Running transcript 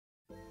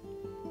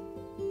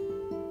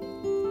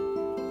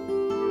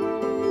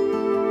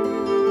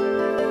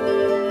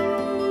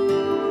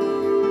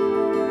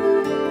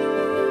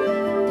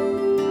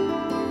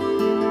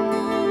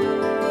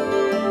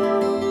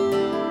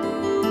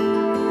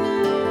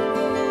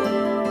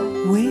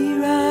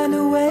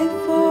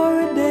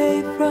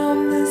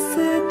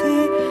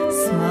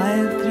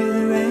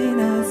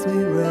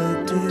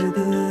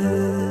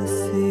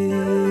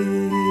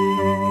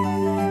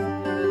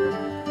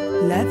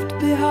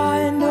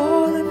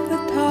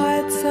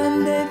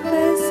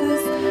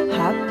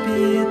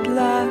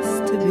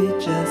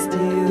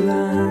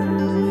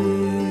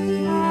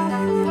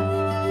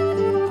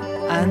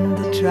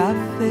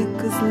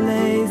traffic was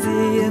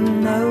lazy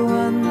and no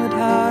one would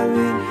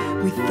hurry.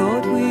 We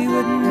thought we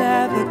would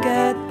never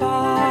get by.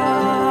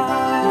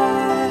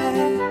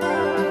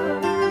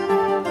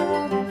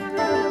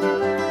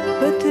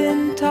 But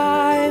in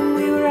time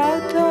we were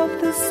out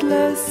of the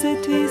slow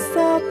city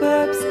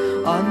suburbs,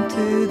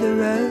 onto the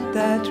road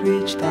that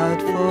reached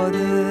out for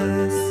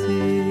the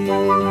sea.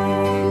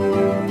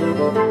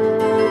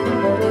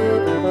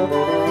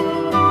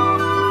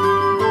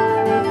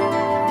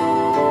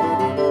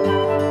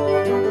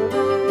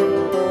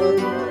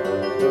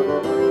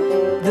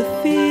 The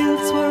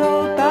fields were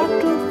all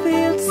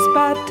battlefields,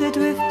 spattered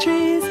with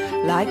trees,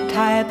 like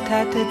tired,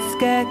 tattered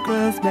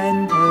scarecrows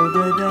bent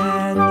over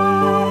their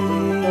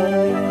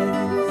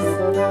knees.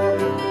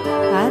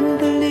 And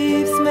the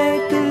leaves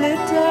made the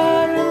litter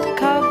and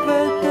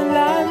covered the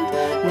land,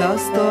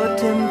 lost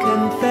autumn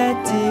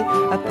confetti,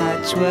 a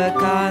patchwork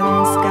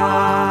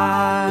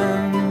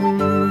unscanned.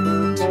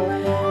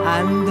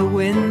 And the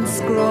wind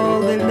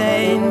scrawled a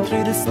lane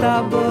through the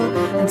stubble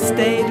and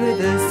stayed with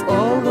us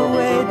all the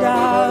way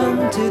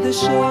down to the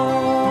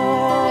shore,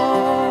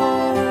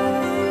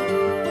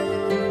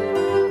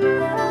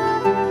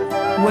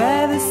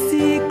 where the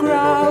sea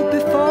growled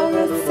before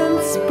us and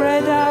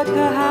spread out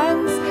her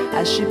hands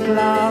as she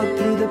plowed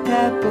through the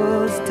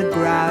pebbles to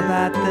grab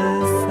at the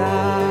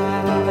sand.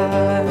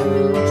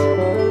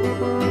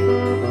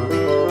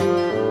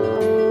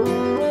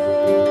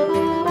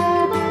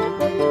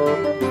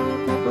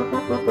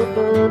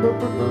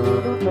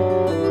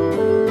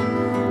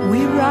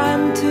 We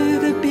ran to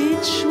the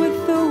beach with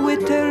the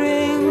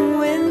withering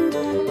wind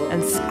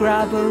and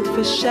scrabbled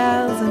for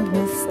shells and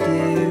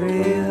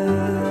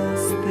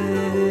mysterious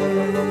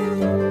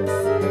things.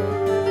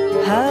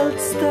 Hurled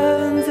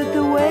stones at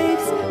the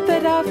waves,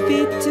 fed our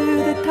feet to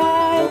the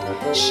tide.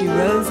 She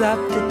rose up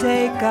to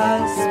take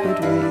us, but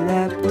we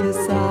leapt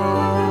aside.